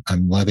down, and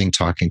I'm loving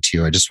talking to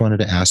you, I just wanted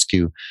to ask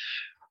you,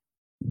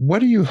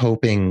 what are you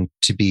hoping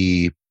to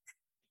be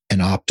an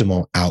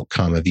optimal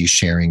outcome of you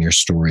sharing your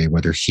story,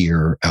 whether here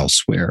or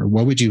elsewhere?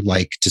 What would you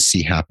like to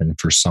see happen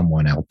for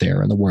someone out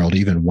there in the world,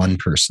 even one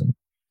person?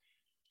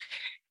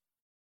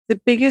 The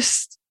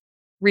biggest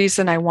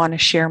reason I want to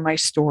share my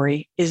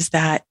story is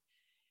that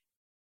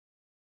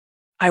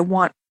I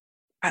want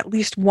at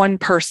least one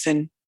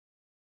person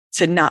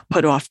to not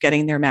put off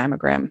getting their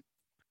mammogram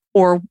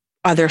or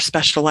other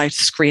specialized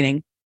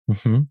screening.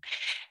 Mm-hmm.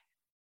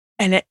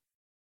 And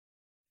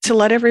to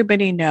let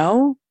everybody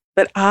know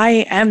that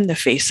I am the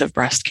face of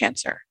breast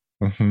cancer.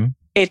 Mm-hmm.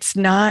 It's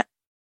not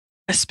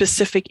a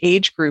specific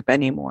age group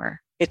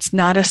anymore. It's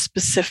not a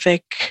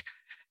specific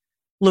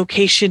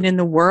location in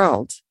the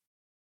world.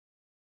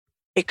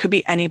 It could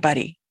be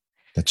anybody.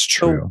 That's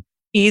true. So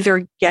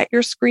either get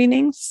your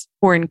screenings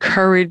or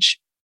encourage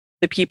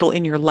the people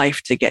in your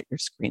life to get your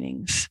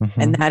screenings.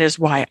 Mm-hmm. And that is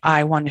why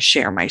I want to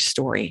share my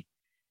story,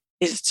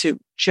 is to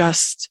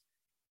just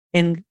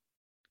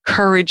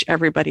encourage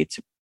everybody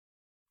to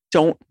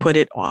don't put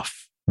it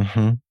off.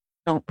 Mm-hmm.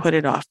 Don't put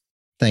it off.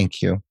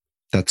 Thank you.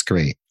 That's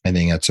great. I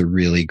think that's a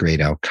really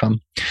great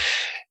outcome.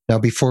 Now,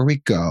 before we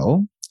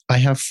go, I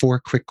have 4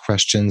 quick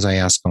questions I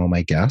ask all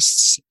my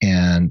guests.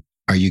 And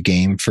are you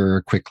game for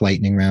a quick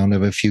lightning round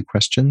of a few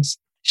questions?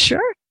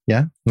 Sure.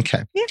 Yeah?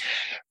 Okay. Yeah.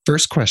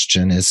 First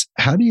question is,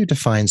 how do you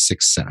define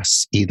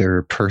success,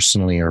 either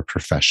personally or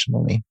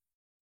professionally?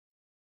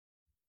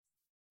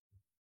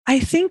 I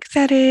think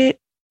that it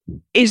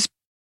is.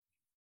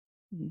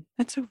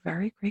 That's a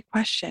very great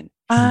question.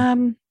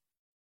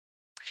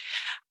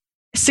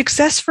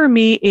 Success for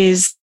me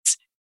is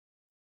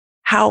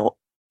how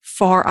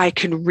far I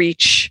can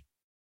reach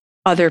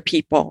other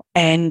people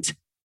and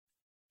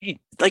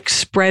like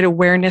spread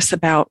awareness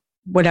about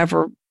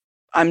whatever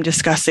I'm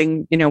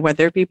discussing,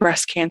 whether it be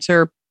breast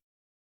cancer,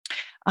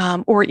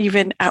 or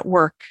even at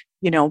work,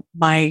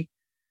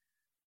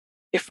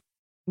 if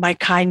my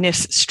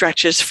kindness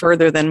stretches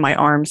further than my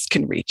arms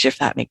can reach, if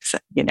that makes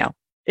sense,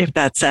 if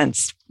that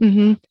sense.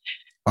 Mm-hmm.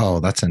 Oh,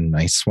 that's a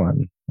nice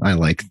one. I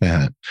like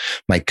that.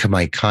 My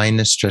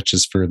kindness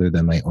stretches further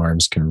than my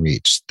arms can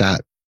reach.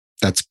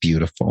 That's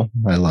beautiful.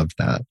 I love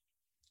that.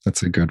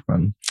 That's a good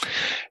one.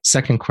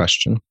 Second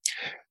question.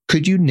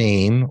 Could you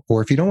name,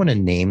 or if you don't want to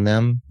name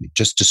them,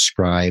 just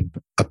describe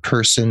a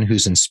person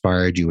who's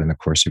inspired you in the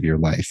course of your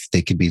life?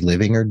 They could be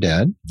living or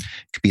dead.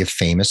 It could be a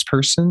famous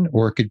person,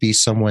 or it could be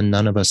someone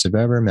none of us have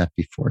ever met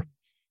before.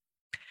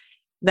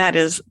 That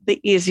is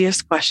the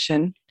easiest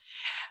question.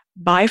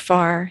 By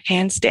far,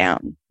 hands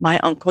down, my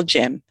Uncle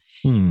Jim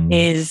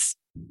is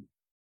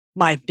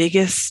my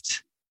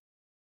biggest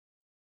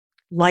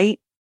light,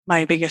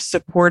 my biggest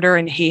supporter,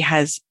 and he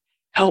has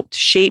helped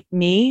shape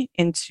me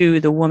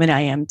into the woman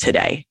I am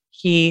today.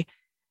 He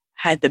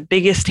had the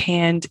biggest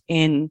hand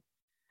in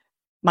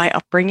my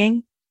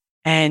upbringing,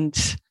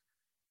 and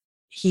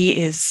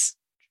he is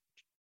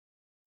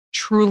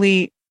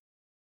truly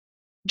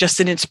just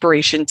an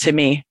inspiration to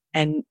me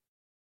and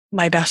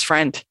my best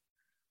friend.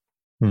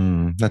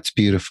 That's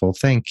beautiful.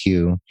 Thank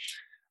you.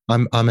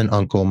 I'm an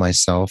uncle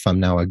myself. I'm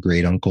now a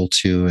great uncle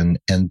too.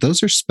 And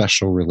those are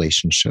special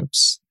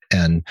relationships,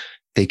 and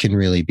they can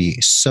really be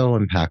so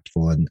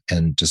impactful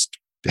and just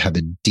have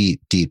a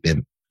deep,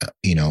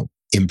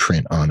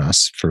 imprint on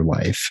us for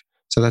life.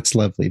 So that's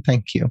lovely.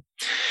 Thank you.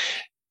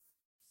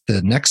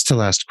 The next to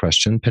last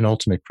question,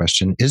 penultimate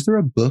question, is there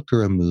a book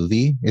or a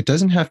movie? It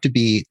doesn't have to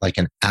be like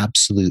an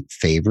absolute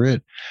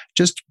favorite,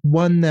 just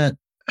one that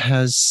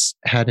has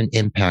had an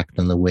impact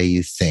on the way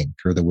you think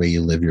or the way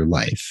you live your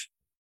life.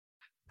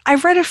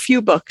 I've read a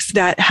few books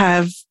that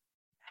have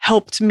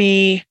helped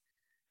me,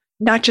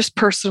 not just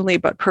personally,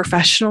 but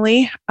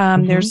professionally.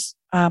 There's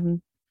a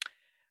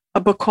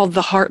book called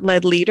The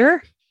Heart-Led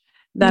Leader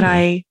that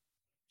I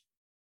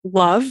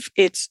love.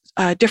 It's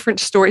a different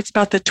story. It's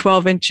about the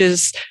 12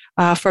 inches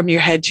from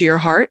your head to your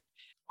heart.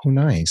 Oh,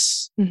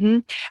 nice.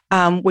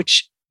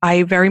 Which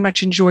I very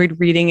much enjoyed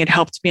reading. It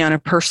helped me on a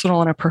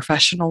personal and a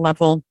professional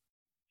level.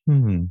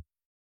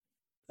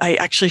 I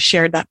actually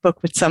shared that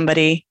book with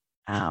somebody,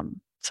 so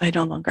I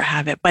no longer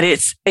have it. But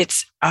it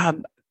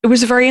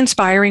was a very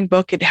inspiring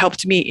book. It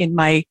helped me in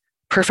my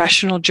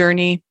professional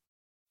journey,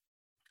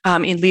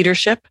 in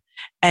leadership,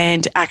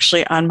 and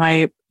actually on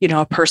my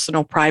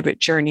personal private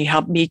journey,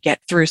 helped me get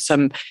through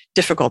some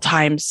difficult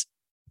times,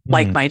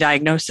 like my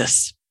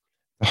diagnosis.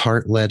 The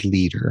Heart-Led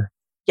Leader.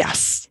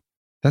 Yes.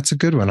 That's a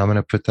good one. I'm going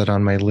to put that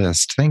on my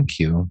list. Thank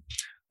you.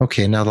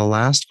 Okay, now the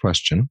last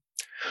question.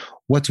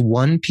 What's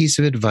one piece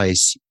of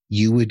advice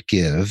you would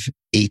give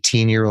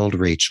 18-year-old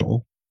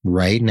Rachel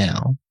right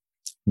now,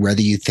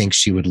 whether you think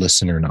she would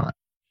listen or not?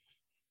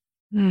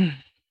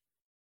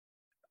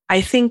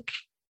 I think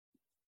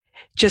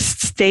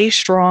just stay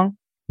strong,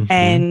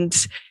 and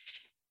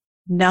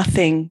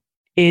nothing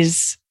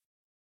is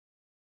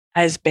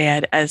as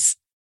bad as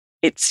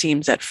it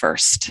seems at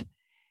first.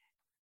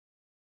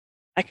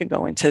 I could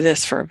go into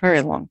this for a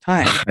very long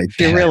time if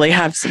you really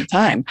have some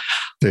time.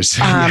 To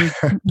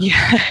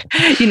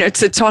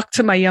talk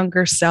to my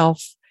younger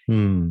self.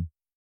 You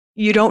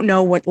don't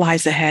know what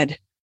lies ahead,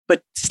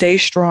 but stay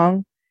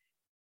strong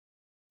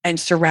and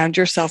surround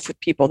yourself with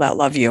people that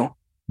love you.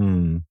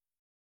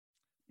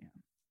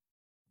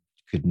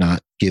 Could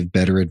not give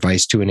better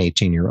advice to an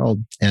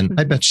 18-year-old, and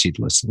I bet she'd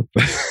listen.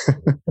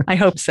 I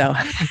hope so.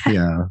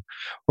 Yeah.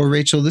 Well,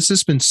 Rachel, this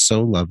has been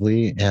so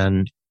lovely.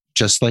 And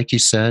just like you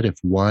said, if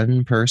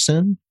one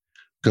person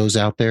goes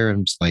out there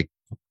and is like,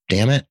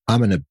 damn it, I'm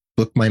going to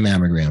book my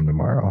mammogram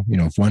tomorrow.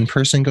 If one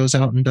person goes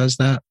out and does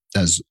that,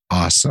 that's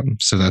awesome.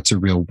 So that's a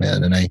real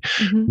win. And I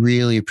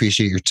really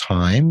appreciate your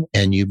time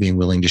and you being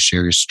willing to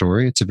share your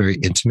story. It's a very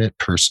intimate,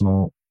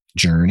 personal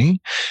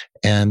journey.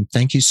 And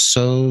thank you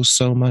so,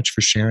 so much for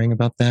sharing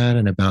about that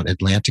and about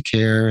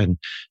Atlanticare and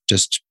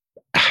just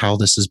how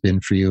this has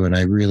been for you. And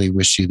I really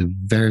wish you the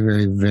very,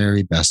 very,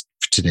 very best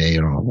for today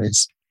and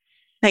always.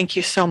 Thank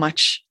you so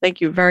much. Thank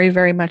you very,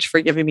 very much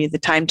for giving me the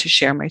time to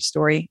share my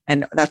story.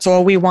 And that's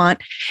all we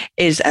want,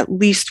 is at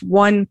least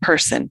one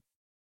person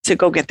to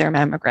go get their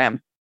mammogram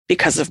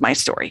because of my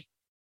story.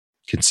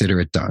 Consider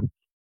it done.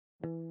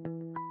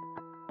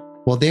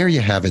 Well, there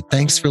you have it.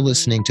 Thanks for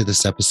listening to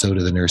this episode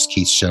of The Nurse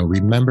Keith Show.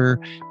 Remember,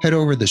 head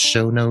over the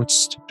show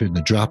notes to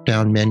the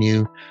drop-down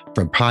menu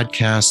from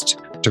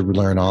podcast to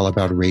learn all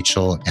about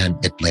Rachel and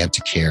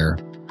Atlanticare.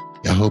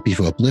 I hope you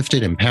feel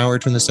uplifted,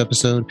 empowered from this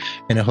episode,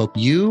 and I hope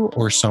you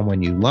or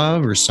someone you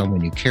love or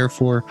someone you care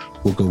for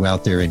will go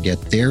out there and get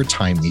their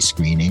timely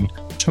screening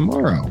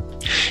tomorrow.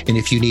 And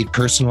if you need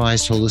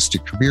personalized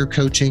holistic career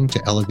coaching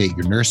to elevate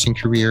your nursing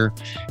career,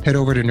 head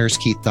over to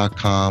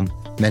nursekeith.com,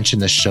 mention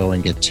the show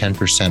and get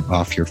 10%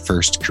 off your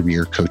first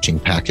career coaching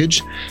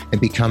package, and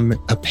become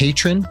a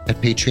patron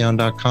at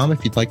patreon.com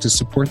if you'd like to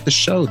support the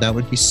show. That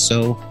would be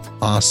so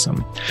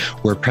awesome.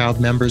 We're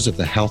proud members of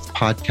the Health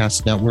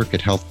Podcast Network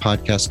at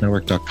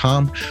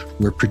healthpodcastnetwork.com.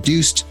 We're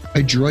produced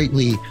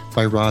adroitly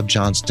by Rob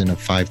Johnston of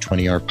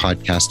 520R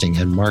Podcasting,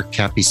 and Mark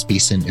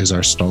Cappy-Speason is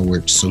our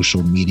stalwart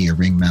social media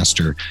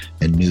ringmaster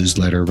and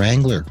newsletter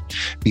wrangler.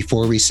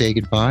 Before we say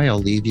goodbye, I'll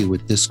leave you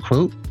with this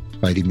quote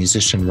by the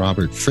musician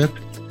Robert Fripp.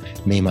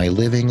 May my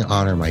living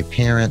honor my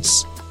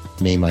parents.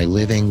 May my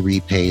living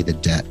repay the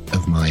debt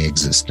of my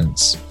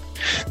existence.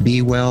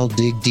 Be well,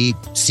 dig deep,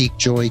 seek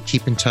joy,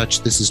 keep in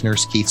touch. This is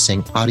Nurse Keith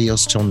saying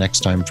adios till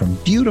next time from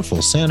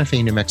beautiful Santa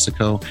Fe, New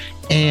Mexico,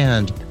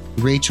 and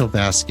Rachel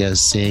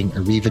Vasquez saying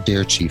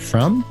arrivederci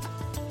from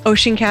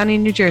Ocean County,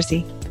 New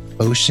Jersey.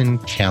 Ocean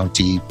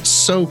County,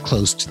 so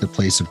close to the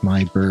place of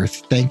my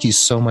birth. Thank you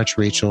so much,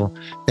 Rachel.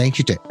 Thank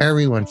you to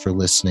everyone for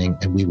listening,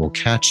 and we will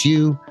catch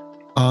you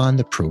on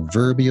the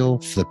proverbial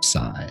flip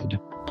side.